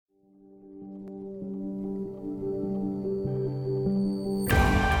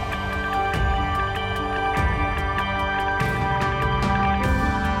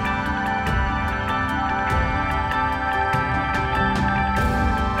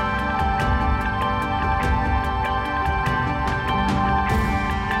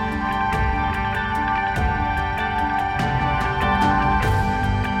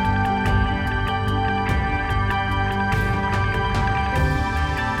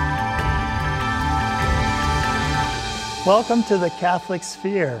Welcome to the Catholic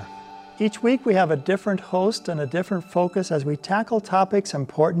Sphere. Each week we have a different host and a different focus as we tackle topics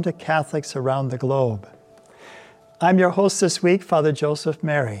important to Catholics around the globe. I'm your host this week, Father Joseph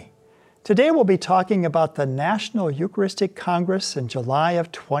Mary. Today we'll be talking about the National Eucharistic Congress in July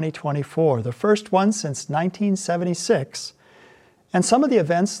of 2024, the first one since 1976, and some of the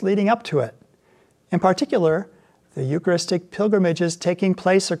events leading up to it. In particular, the Eucharistic pilgrimages taking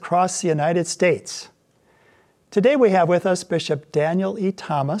place across the United States. Today we have with us Bishop Daniel E.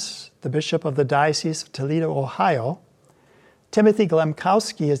 Thomas, the Bishop of the Diocese of Toledo, Ohio. Timothy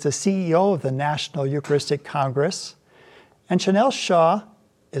Glemkowski is the CEO of the National Eucharistic Congress. And Chanel Shaw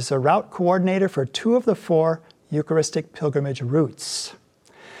is the route coordinator for 2 of the 4 Eucharistic pilgrimage routes.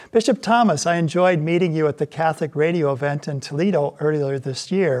 Bishop Thomas, I enjoyed meeting you at the Catholic radio event in Toledo earlier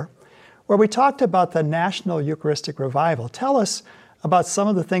this year, where we talked about the National Eucharistic Revival. Tell us about some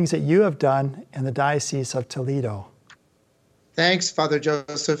of the things that you have done in the Diocese of Toledo. Thanks, Father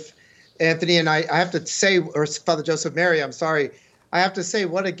Joseph. Anthony, and I have to say, or Father Joseph Mary, I'm sorry, I have to say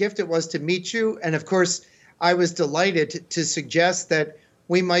what a gift it was to meet you. And of course, I was delighted to suggest that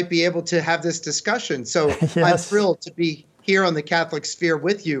we might be able to have this discussion. So yes. I'm thrilled to be here on the Catholic Sphere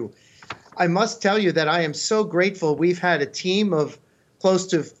with you. I must tell you that I am so grateful. We've had a team of close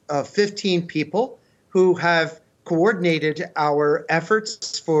to 15 people who have coordinated our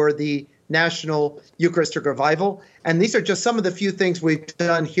efforts for the National Eucharistic Revival. And these are just some of the few things we've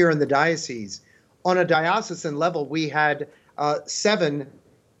done here in the diocese. On a diocesan level, we had 7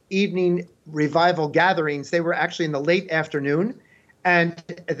 evening revival gatherings. They were actually in the late afternoon, and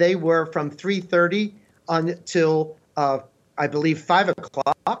they were from 3:30 until, I believe, 5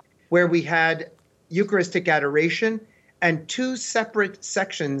 o'clock, where we had Eucharistic adoration and 2 separate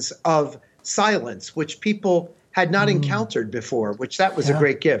sections of silence, which people had not encountered before, which that was a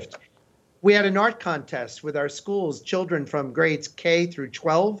great gift. We had an art contest with our schools, children from grades K through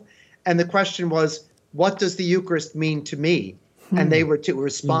 12, and the question was, what does the Eucharist mean to me? And they were to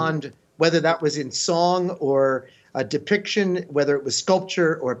respond, whether that was in song or a depiction, whether it was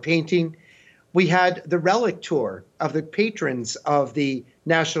sculpture or painting. We had the relic tour of the patrons of the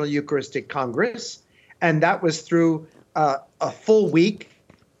National Eucharistic Congress, and that was through a full week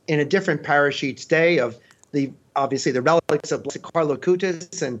in a different parish each day of obviously the relics of Blessed Carlo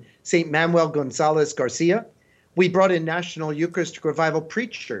Acutis and St. Manuel Gonzalez Garcia. We brought in National Eucharistic Revival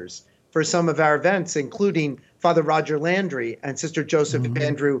preachers for some of our events, including Father Roger Landry and Sister Joseph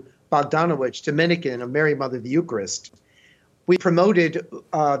Andrew Bogdanovich, Dominican of Mary Mother of the Eucharist. We promoted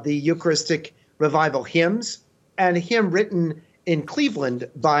the Eucharistic Revival hymns, and a hymn written in Cleveland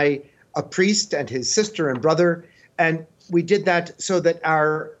by a priest and his sister and brother, and we did that so that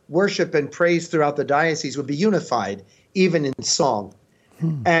our worship and praise throughout the diocese would be unified, even in song.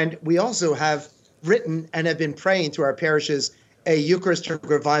 And we also have written and have been praying through our parishes a Eucharistic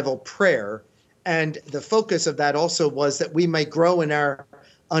Revival prayer. And the focus of that also was that we might grow in our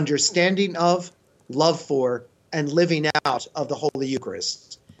understanding of, love for, and living out of the Holy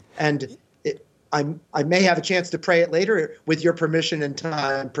Eucharist. And I may have a chance to pray it later with your permission and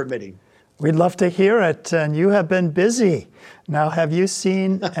time permitting. We'd love to hear it, and you have been busy. Now, have you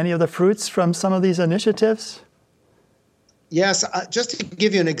seen any of the fruits from some of these initiatives? Yes, just to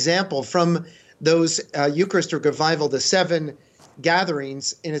give you an example, from those Eucharistic Revival, the 7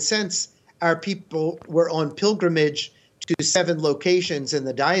 gatherings, in a sense, our people were on pilgrimage to 7 locations in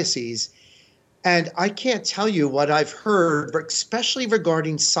the diocese. And I can't tell you what I've heard, especially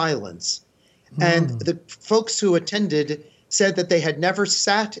regarding silence. And the folks who attended said that they had never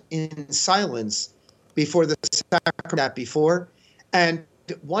sat in silence before the sacrament before. And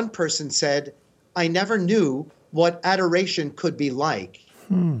one person said, I never knew what adoration could be like.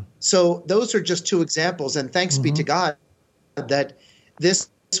 So those are just 2 examples. And thanks be to God that these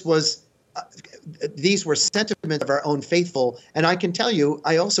were sentiments of our own faithful. And I can tell you,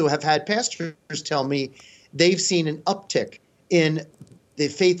 I also have had pastors tell me they've seen an uptick in the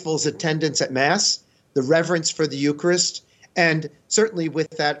faithful's attendance at Mass, the reverence for the Eucharist. And certainly with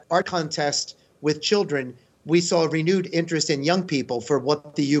that art contest with children, we saw a renewed interest in young people for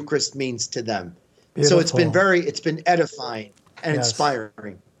what the Eucharist means to them. Beautiful. So it's been edifying and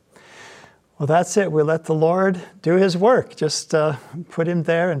inspiring. Well, that's it. We'll let the Lord do his work. Just put him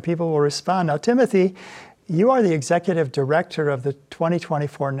there and people will respond. Now, Timothy, you are the executive director of the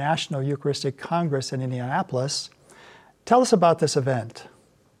 2024 National Eucharistic Congress in Indianapolis. Tell us about this event.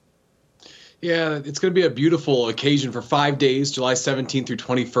 Yeah, it's going to be a beautiful occasion for 5 days, July 17th through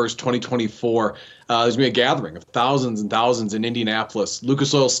 21st, 2024. There's going to be a gathering of thousands and thousands in Indianapolis,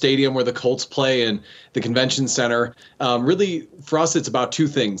 Lucas Oil Stadium where the Colts play, and the convention center. Really, for us, it's about two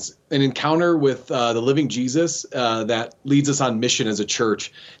things. An encounter with the living Jesus that leads us on mission as a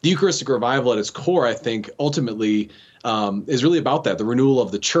church. The Eucharistic revival at its core, I think, ultimately is really about that, the renewal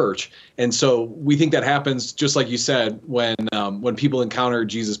of the church. And so we think that happens, just like you said, when people encounter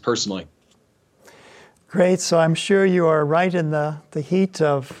Jesus personally. Great. So I'm sure you are right in the heat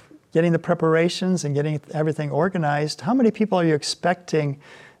of getting the preparations and getting everything organized. How many people are you expecting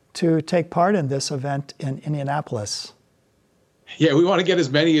to take part in this event in Indianapolis? Yeah, we want to get as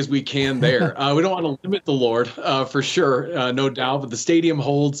many as we can there. We don't want to limit the Lord, for sure, no doubt. But the stadium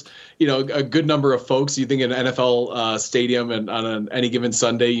holds, a good number of folks. You think an NFL stadium and on any given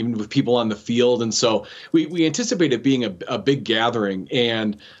Sunday, even with people on the field. And so we anticipate it being a big gathering.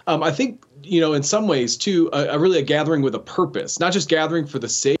 And I think, in some ways, too, really a gathering with a purpose, not just gathering for the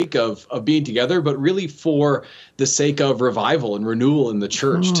sake of being together, but really for the sake of revival and renewal in the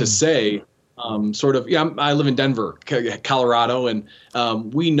church to say, I live in Denver, Colorado,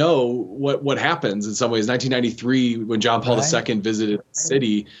 and we know what happens in some ways. 1993, when John Paul II visited the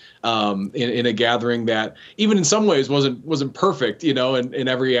city in a gathering that even in some ways wasn't perfect, in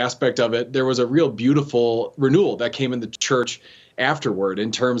every aspect of it, there was a real beautiful renewal that came in the church afterward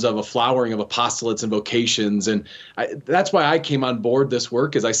in terms of a flowering of apostolates and vocations. And that's why I came on board this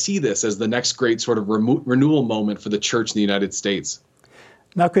work, as I see this as the next great sort of renewal moment for the church in the United States.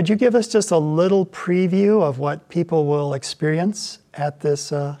 Now, could you give us just a little preview of what people will experience at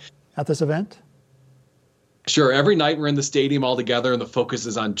this event? Sure. Every night we're in the stadium all together, and the focus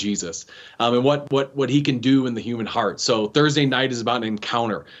is on Jesus and what he can do in the human heart. So Thursday night is about an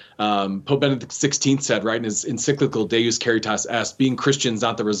encounter. Pope Benedict XVI said, right, in his encyclical Deus Caritas Est, being Christian is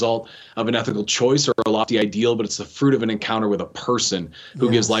not the result of an ethical choice or a lofty ideal, but it's the fruit of an encounter with a person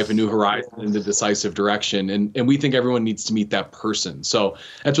who gives life a new horizon in the decisive direction. And we think everyone needs to meet that person. So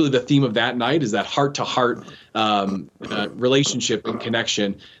that's really the theme of that night, is that heart-to-heart relationship and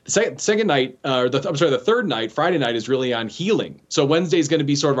connection. The third night, Friday night, is really on healing. So Wednesday is going to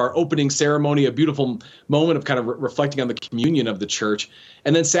be sort of our opening ceremony, a beautiful moment of kind of reflecting on the communion of the church.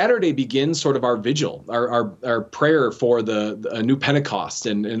 And then Saturday begins sort of our vigil, our prayer for a new Pentecost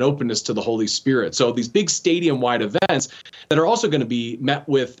and an openness to the Holy Spirit. So these big stadium-wide events that are also going to be met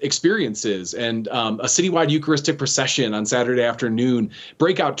with experiences and a citywide Eucharistic procession on Saturday afternoon,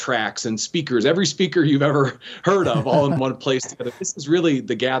 breakout tracks and speakers, every speaker you've ever heard of, all in one place together. This is really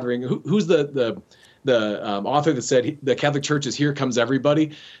the gathering. Who's the author that said the Catholic Church is here comes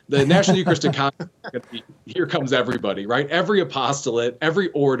everybody? The National Eucharistic Congress is going to be here comes everybody, right? Every apostolate, every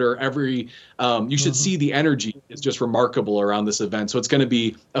order, you should see the energy is just remarkable around this event. So it's going to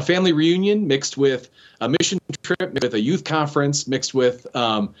be a family reunion mixed with a mission trip, with a youth conference, mixed with,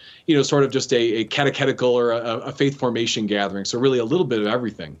 sort of just a catechetical or a faith formation gathering. So really a little bit of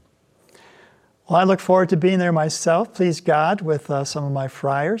everything. Well, I look forward to being there myself, please God, with some of my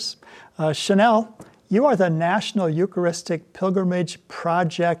friars. Chanel, you are the National Eucharistic Pilgrimage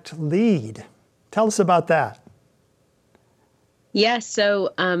Project lead. Tell us about that. Yes,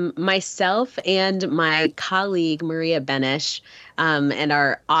 so myself and my colleague, Maria Benesh, and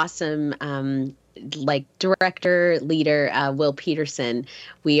our awesome director, leader, Will Peterson,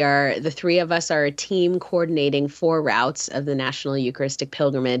 the three of us are a team coordinating 4 routes of the National Eucharistic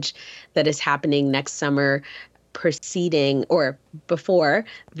Pilgrimage that is happening next summer, preceding or before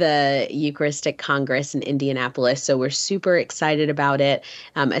the Eucharistic Congress in Indianapolis. So we're super excited about it.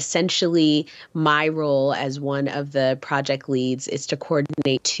 Essentially, my role as one of the project leads is to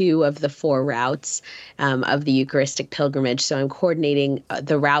coordinate 2 of the 4 routes of the Eucharistic pilgrimage. So I'm coordinating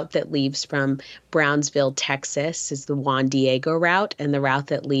the route that leaves from Brownsville, Texas, is the Juan Diego route, and the route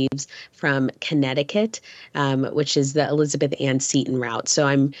that leaves from Connecticut, which is the Elizabeth Ann Seton route. So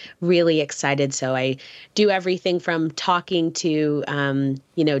I'm really excited. So I do everything from talking to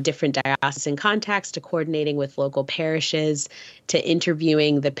different diocesan contacts, to coordinating with local parishes, to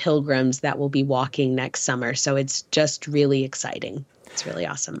interviewing the pilgrims that will be walking next summer. So it's just really exciting. It's really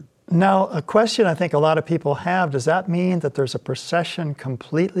awesome. Now, a question I think a lot of people have, does that mean that there's a procession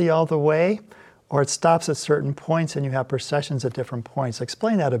completely all the way, or it stops at certain points and you have processions at different points?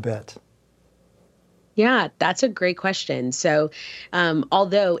 Explain that a bit. Yeah, that's a great question. So,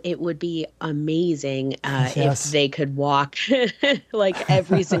 although it would be amazing if they could walk like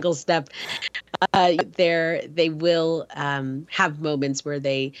every single step, they will have moments where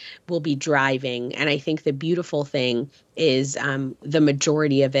they will be driving. And I think the beautiful thing is the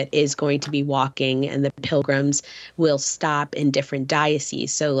majority of it is going to be walking, and the pilgrims will stop in different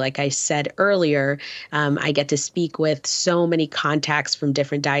dioceses. So like I said earlier, I get to speak with so many contacts from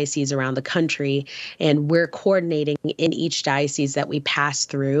different dioceses around the country, and we're coordinating in each diocese that we pass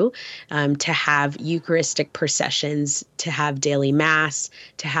through to have Eucharistic processions, to have daily Mass,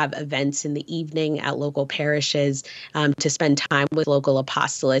 to have events in the evening at local parishes, to spend time with local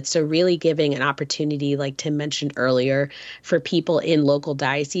apostolates. So really giving an opportunity, like Tim mentioned earlier, for people in local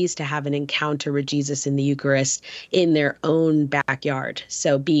dioceses to have an encounter with Jesus in the Eucharist in their own backyard.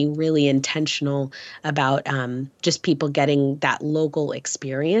 So being really intentional about just people getting that local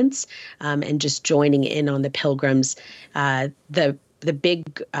experience and just joining in on the pilgrims. The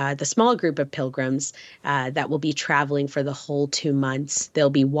small group of pilgrims that will be traveling for the whole 2 months, they'll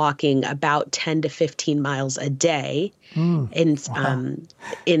be walking about 10 to 15 miles a day in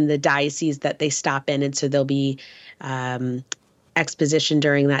the diocese that they stop in. And so there'll be exposition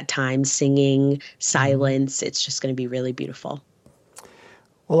during that time, singing, silence. It's just going to be really beautiful.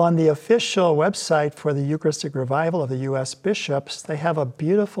 Well, on the official website for the Eucharistic Revival of the U.S. Bishops, they have a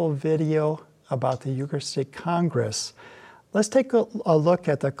beautiful video about the Eucharistic Congress. Let's take a look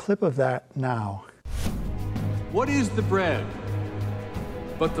at the clip of that now. What is the bread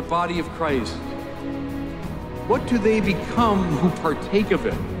but the body of Christ? What do they become who partake of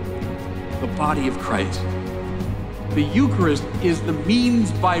it? The body of Christ. The Eucharist is the means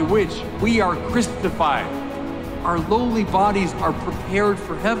by which we are Christified. Our lowly bodies are prepared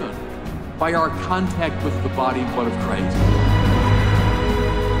for heaven by our contact with the body and blood of Christ.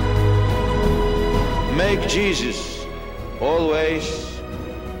 Make Jesus always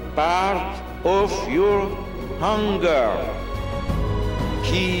part of your hunger.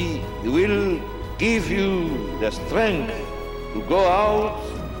 He will give you the strength to go out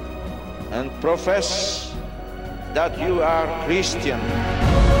and profess that you are Christian.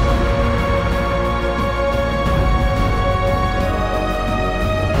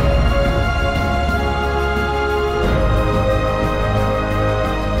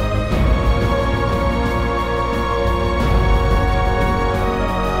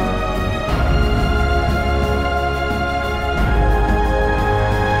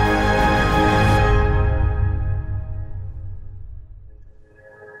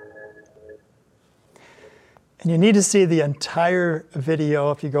 And you need to see the entire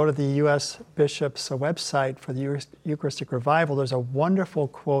video. If you go to the U.S. Bishops website for the Eucharistic Revival, there's a wonderful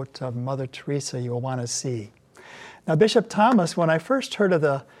quote of Mother Teresa you will want to see. Now, Bishop Thomas, when I first heard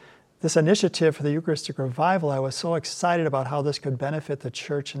of this initiative for the Eucharistic Revival, I was so excited about how this could benefit the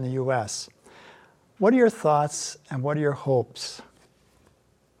Church in the U.S. What are your thoughts and what are your hopes?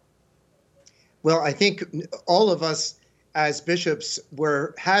 Well, I think all of us as bishops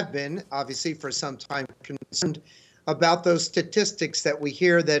have been, obviously, for some time concerned about those statistics that we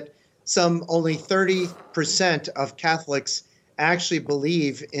hear that only 30% of Catholics actually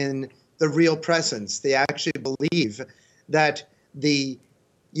believe in the real presence. They actually believe that the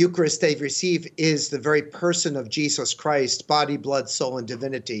Eucharist they receive is the very person of Jesus Christ, body, blood, soul, and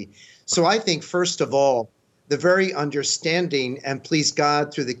divinity. So I think, first of all, the very understanding, and please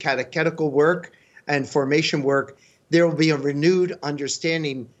God, through the catechetical work and formation work, there will be a renewed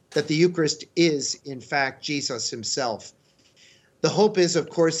understanding that the Eucharist is, in fact, Jesus himself. The hope is, of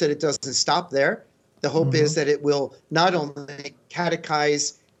course, that it doesn't stop there. The hope is that it will not only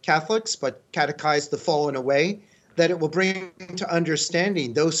catechize Catholics, but catechize the fallen away, that it will bring to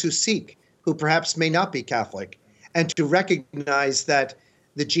understanding those who seek, who perhaps may not be Catholic, and to recognize that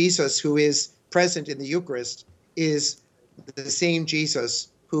the Jesus who is present in the Eucharist is the same Jesus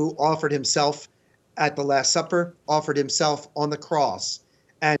who offered himself at the Last Supper, offered himself on the cross,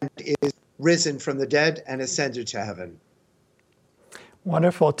 and is risen from the dead and ascended to heaven.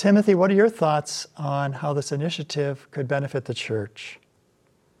 Wonderful. Timothy, what are your thoughts on how this initiative could benefit the Church?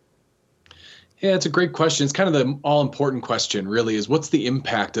 Yeah, it's a great question. It's kind of the all-important question, really, is what's the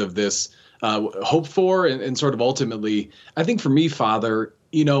impact of this hope for and sort of ultimately, I think for me, Father,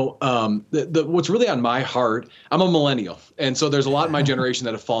 what's really on my heart, I'm a millennial. And so there's a lot in my generation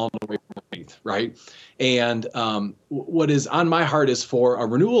that have fallen away from faith, right? And what is on my heart is for a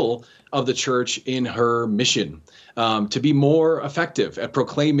renewal of the Church in her mission, to be more effective at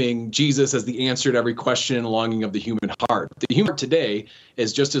proclaiming Jesus as the answer to every question and longing of the human heart. The human heart today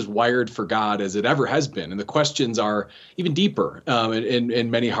is just as wired for God as it ever has been. And the questions are even deeper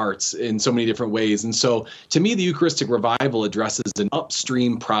in many hearts in so many different ways. And so to me, the Eucharistic Revival addresses an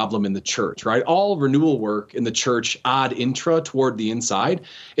upstream problem in the Church, right? All renewal work in the Church ad intra toward the inside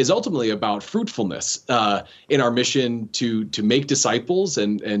is ultimately about fruitfulness. in our mission to make disciples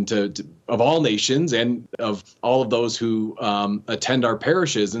and to of all nations and of all of those who attend our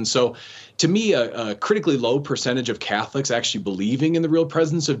parishes. And so, to me, a critically low percentage of Catholics actually believing in the real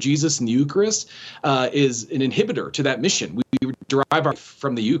presence of Jesus in the Eucharist is an inhibitor to that mission. We derive our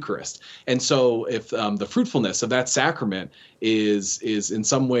from the Eucharist. And so if the fruitfulness of that sacrament is in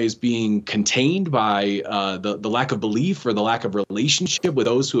some ways being contained by the lack of belief or the lack of relationship with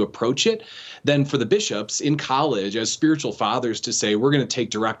those who approach it, then for the bishops in college as spiritual fathers to say, we're going to take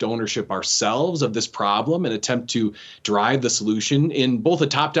direct ownership ourselves of this problem and attempt to drive the solution in both a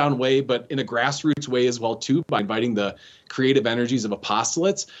top-down way, but in a grassroots way as well, too, by inviting the creative energies of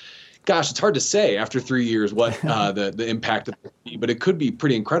apostolates. Gosh, it's hard to say after 3 years what the impact of it will be, but it could be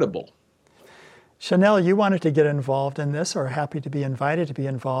pretty incredible. Chanel, you wanted to get involved in this, or happy to be invited to be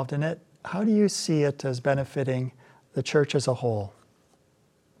involved in it. How do you see it as benefiting the church as a whole?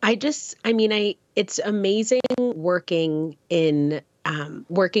 It's amazing working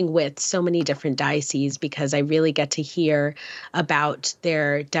with so many different dioceses, because I really get to hear about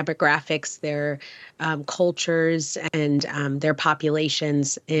their demographics, their cultures, and their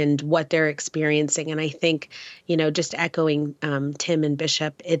populations and what they're experiencing. And I think, just echoing Tim and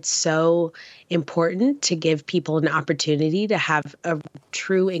Bishop, it's so important to give people an opportunity to have a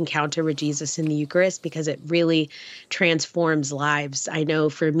true encounter with Jesus in the Eucharist, because it really transforms lives. I know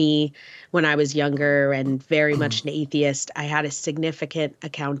for me, when I was younger and very much an atheist, I had a significant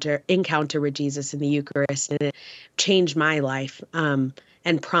encounter with Jesus in the Eucharist, and it changed my life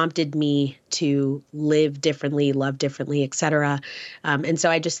and prompted me to live differently, love differently, etc. And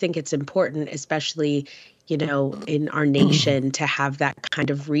so I just think it's important, especially in our nation, to have that kind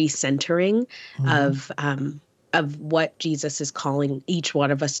of recentering of what Jesus is calling each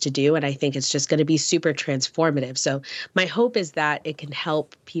one of us to do. And I think it's just going to be super transformative. So my hope is that it can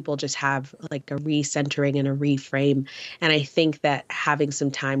help people just have like a recentering and a reframe. And I think that having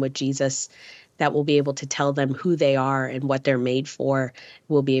some time with Jesus that will be able to tell them who they are and what they're made for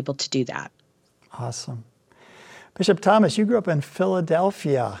will be able to do that. Awesome. Bishop Thomas, you grew up in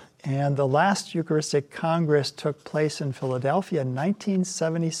Philadelphia, and the last Eucharistic Congress took place in Philadelphia in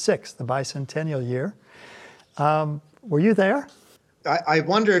 1976, the bicentennial year. Were you there? I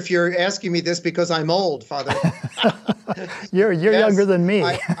wonder if you're asking me this because I'm old, Father. You're yes, younger than me.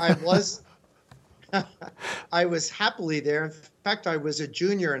 I was. I was happily there. In fact, I was a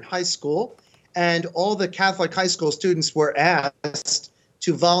junior in high school, and all the Catholic high school students were asked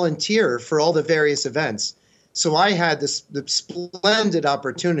to volunteer for all the various events. So I had the splendid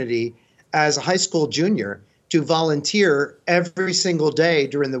opportunity as a high school junior to volunteer every single day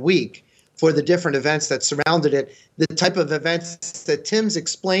during the week for the different events that surrounded it. The type of events that Tim's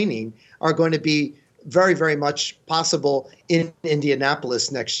explaining are going to be very, very much possible in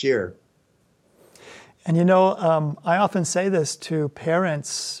Indianapolis next year. And I often say this to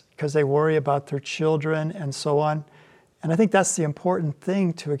parents because they worry about their children and so on. And I think that's the important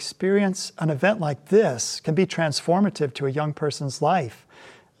thing, to experience an event like this can be transformative to a young person's life.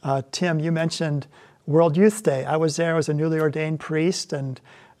 Tim, you mentioned World Youth Day. I was there as a newly ordained priest, and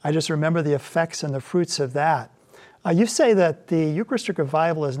I just remember the effects and the fruits of that. You say that the Eucharistic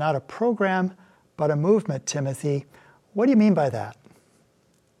Revival is not a program, but a movement, Timothy. What do you mean by that?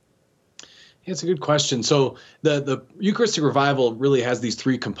 Yeah, it's a good question. So the Eucharistic Revival really has these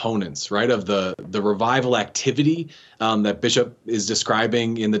three components, right? Of the revival activity that Bishop is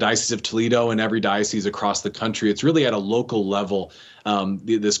describing in the Diocese of Toledo and every diocese across the country. It's really at a local level,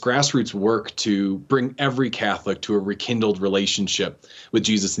 this grassroots work to bring every Catholic to a rekindled relationship with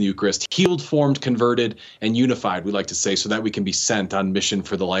Jesus in the Eucharist, healed, formed, converted, and unified, we like to say, so that we can be sent on mission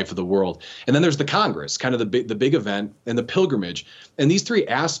for the life of the world. And then there's the Congress, kind of the big event, and the pilgrimage. And these three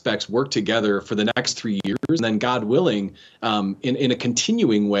aspects work together for the next 3 years, and then God willing, in a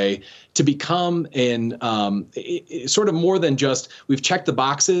continuing way, to become sort of more than just we've checked the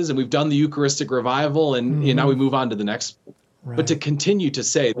boxes and we've done the Eucharistic Revival and now we move on to the next. Right. But to continue to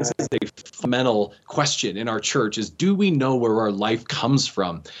say this is a fundamental question in our church is, do we know where our life comes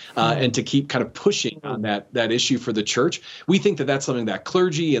from? And to keep kind of pushing on that issue for the church. We think that that's something that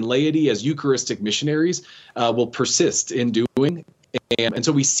clergy and laity as Eucharistic missionaries will persist in doing. And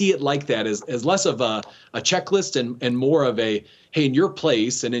so we see it like that as less of a checklist and more of a, hey, in your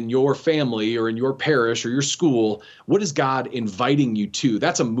place and in your family or in your parish or your school, what is God inviting you to?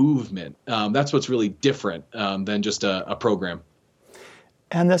 That's a movement. That's what's really different than just a program.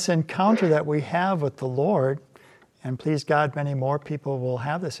 And this encounter that we have with the Lord, and please God, many more people will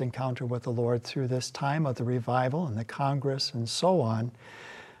have this encounter with the Lord through this time of the revival and the Congress and so on.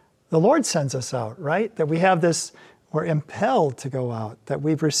 The Lord sends us out, right? That we have this we're impelled to go out, that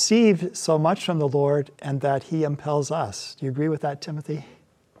we've received so much from the Lord and that he impels us. Do you agree with that, Timothy?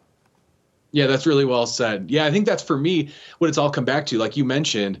 Yeah, that's really well said. Yeah, I think that's for me what it's all come back to. Like you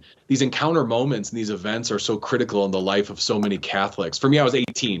mentioned, these encounter moments and these events are so critical in the life of so many Catholics. For me, I was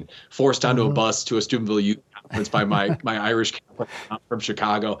 18, forced onto a bus to a Steubenville Youth Conference by my Irish Catholic from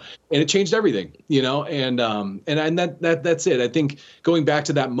Chicago, and it changed everything, And that's it. I think going back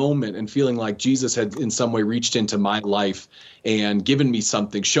to that moment and feeling like Jesus had in some way reached into my life and given me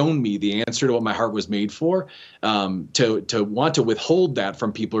something, shown me the answer to what my heart was made for, to want to withhold that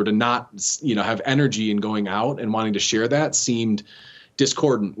from people or to not, have energy in going out and wanting to share that seemed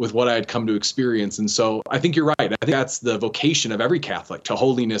discordant with what I had come to experience. And so I think you're right. I think that's the vocation of every Catholic, to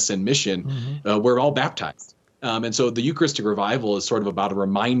holiness and mission. We're all baptized. And so the Eucharistic revival is sort of about a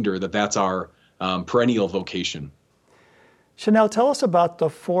reminder that that's our perennial vocation. Chanel, tell us about the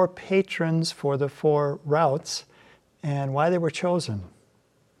 4 patrons for the 4 routes and why they were chosen.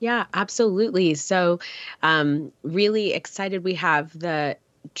 Yeah, absolutely. So really excited. We have the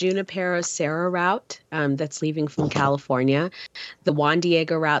Junipero Serra route that's leaving from California, the Juan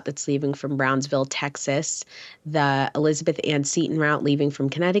Diego route that's leaving from Brownsville, Texas, the Elizabeth Ann Seton route leaving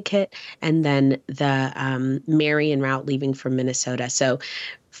from Connecticut, and then the Marian route leaving from Minnesota. So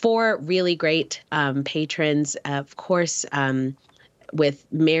 4 really great patrons. Of course, with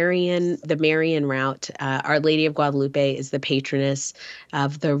the Marian route, Our Lady of Guadalupe is the patroness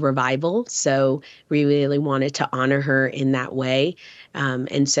of the revival. So we really wanted to honor her in that way.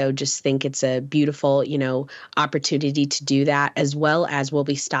 And so just think it's a beautiful, opportunity to do that, as well as we'll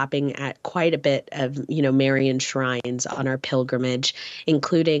be stopping at quite a bit of, Marian shrines on our pilgrimage,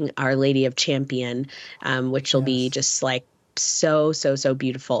 including Our Lady of Champion, which will be just like so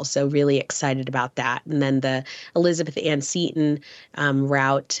beautiful. So really excited about that. And then the Elizabeth Ann Seton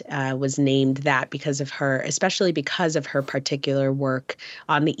route was named that especially because of her particular work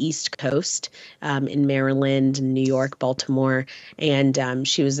on the East Coast, in Maryland, New York, Baltimore. And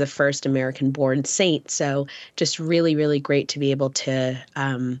she was the first American-born saint. So just really, really great to be able to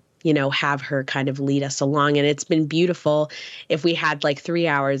have her kind of lead us along. And it's been beautiful. If we had like 3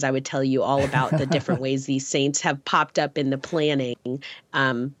 hours, I would tell you all about the different ways these saints have popped up in the planning.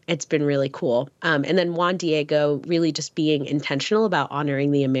 It's been really cool. And then Juan Diego, really just being intentional about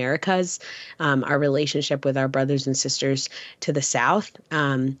honoring the Americas, our relationship with our brothers and sisters to the South.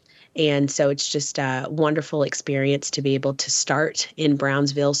 And so it's just a wonderful experience to be able to start in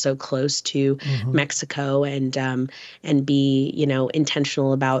Brownsville, so close to Mexico, and be,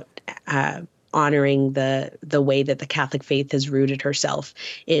 intentional about honoring the way that the Catholic faith has rooted herself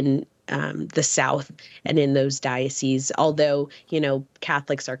in the South and in those dioceses. Although,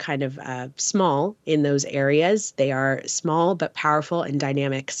 Catholics are kind of small in those areas, they are small but powerful and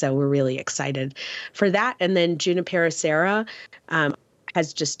dynamic. So we're really excited for that. And then Junipero Serra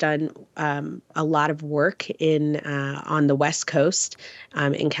has just done a lot of work on the West Coast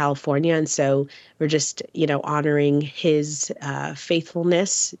in California. And so we're just, honoring his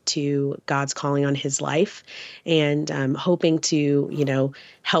faithfulness to God's calling on his life, and hoping to,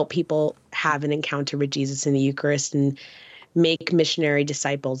 help people have an encounter with Jesus in the Eucharist and make missionary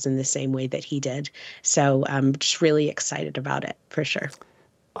disciples in the same way that he did. So I'm just really excited about it, for sure.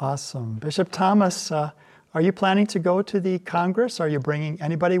 Awesome. Bishop Thomas, are you planning to go to the Congress? Are you bringing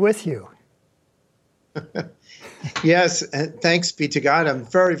anybody with you? Yes, and thanks be to God. I'm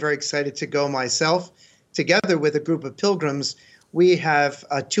very, very excited to go myself. Together with a group of pilgrims, we have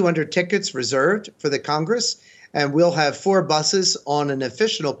 200 tickets reserved for the Congress, and we'll have 4 buses on an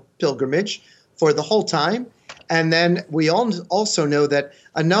official pilgrimage for the whole time. And then we also know that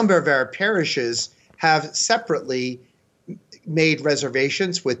a number of our parishes have separately made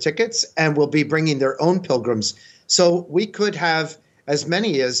reservations with tickets and will be bringing their own pilgrims. So we could have as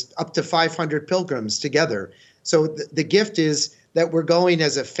many as up to 500 pilgrims together. So the gift is that we're going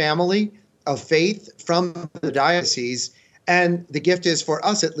as a family of faith from the diocese. And the gift is for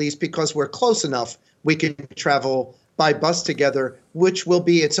us, at least, because we're close enough, we can travel by bus together, which will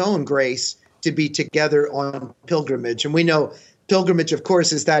be its own grace to be together on pilgrimage. And we know pilgrimage, of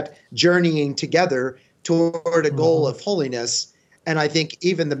course, is that journeying together toward a goal of holiness. And I think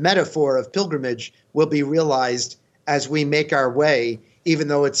even the metaphor of pilgrimage will be realized as we make our way, even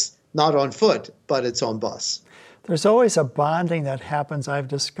though it's not on foot, but it's on bus. There's always a bonding that happens, I've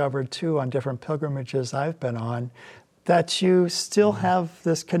discovered too, on different pilgrimages I've been on, that you still have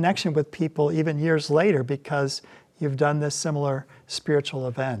this connection with people even years later because you've done this similar spiritual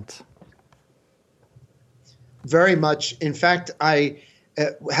event. Very much. In fact, I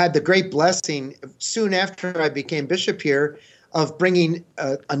had the great blessing soon after I became bishop here of bringing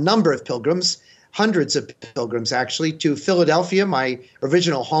a number of pilgrims. hundreds of pilgrims actually, to Philadelphia, my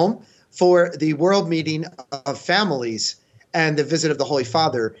original home, for the World Meeting of Families and the visit of the Holy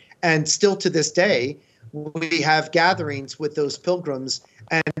Father. And still to this day, we have gatherings with those pilgrims,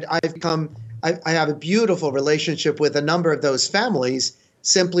 and I have a beautiful relationship with a number of those families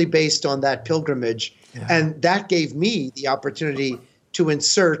simply based on that pilgrimage. Yeah. And that gave me the opportunity to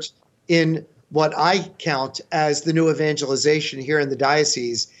insert in what I count as the new evangelization here in the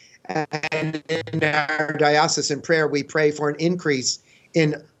diocese. And in our diocesan prayer, we pray for an increase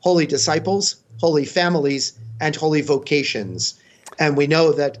in holy disciples, holy families, and holy vocations. And we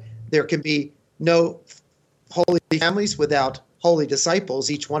know that there can be no holy families without holy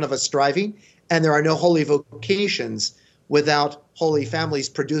disciples, each one of us striving, and there are no holy vocations without holy families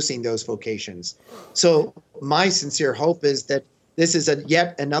producing those vocations. So my sincere hope is that this is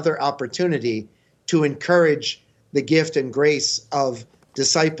yet another opportunity to encourage the gift and grace of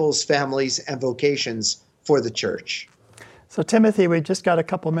disciples, families, and vocations for the church. So Timothy, we just got a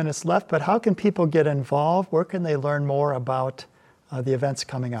couple minutes left, but how can people get involved? Where can they learn more about the events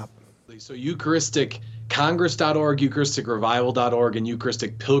coming up? So EucharisticCongress.org, EucharisticRevival.org, and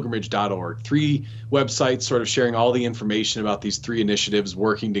EucharisticPilgrimage.org. 3 websites sort of sharing all the information about these 3 initiatives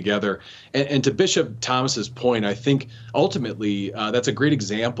working together. And to Bishop Thomas's point, I think ultimately that's a great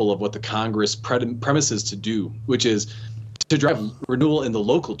example of what the Congress premises to do, which is to drive renewal in the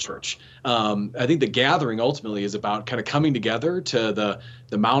local church. I think the gathering ultimately is about kind of coming together to the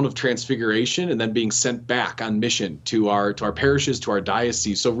Mount of Transfiguration and then being sent back on mission to our parishes, to our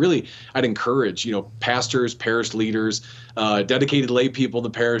diocese. So really, I'd encourage, pastors, parish leaders, dedicated lay people in the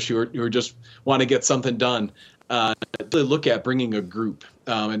parish who just want to get something done, to look at bringing a group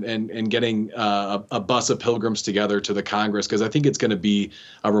and getting a bus of pilgrims together to the Congress, because I think it's going to be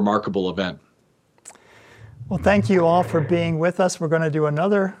a remarkable event. Well, thank you all for being with us. We're going to do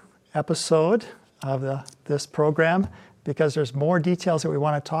another episode of this program because there's more details that we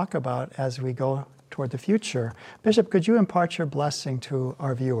want to talk about as we go toward the future. Bishop, could you impart your blessing to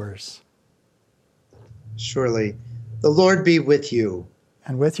our viewers? Surely. The Lord be with you.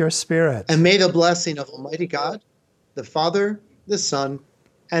 And with your spirit. And may the blessing of Almighty God, the Father, the Son,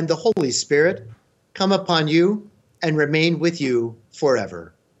 and the Holy Spirit come upon you and remain with you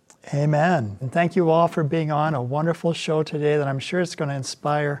forever. Amen. And thank you all for being on a wonderful show today that I'm sure is going to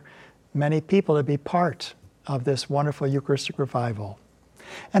inspire many people to be part of this wonderful Eucharistic revival.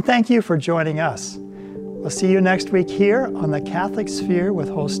 And thank you for joining us. We'll see you next week here on the Catholic Sphere with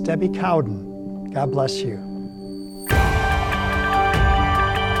host Debbie Cowden. God bless you.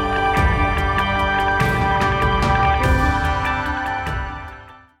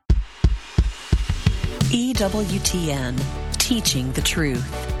 EWTN, teaching the truth.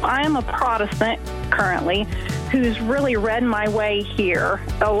 I am a Protestant currently who's really read my way here,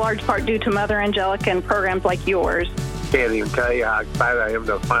 a large part due to Mother Angelica and programs like yours. Can't even tell you how excited I am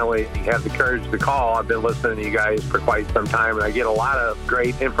to finally have the courage to call. I've been listening to you guys for quite some time, and I get a lot of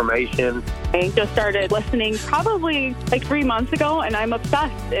great information. I just started listening probably like 3 months ago, and I'm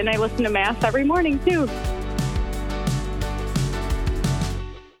obsessed, and I listen to Mass every morning, too.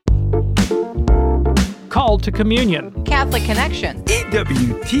 Call to Communion. Catholic Connection.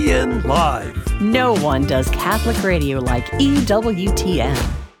 EWTN Live. No one does Catholic radio like EWTN.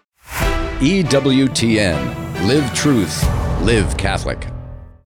 EWTN. Live truth. Live Catholic.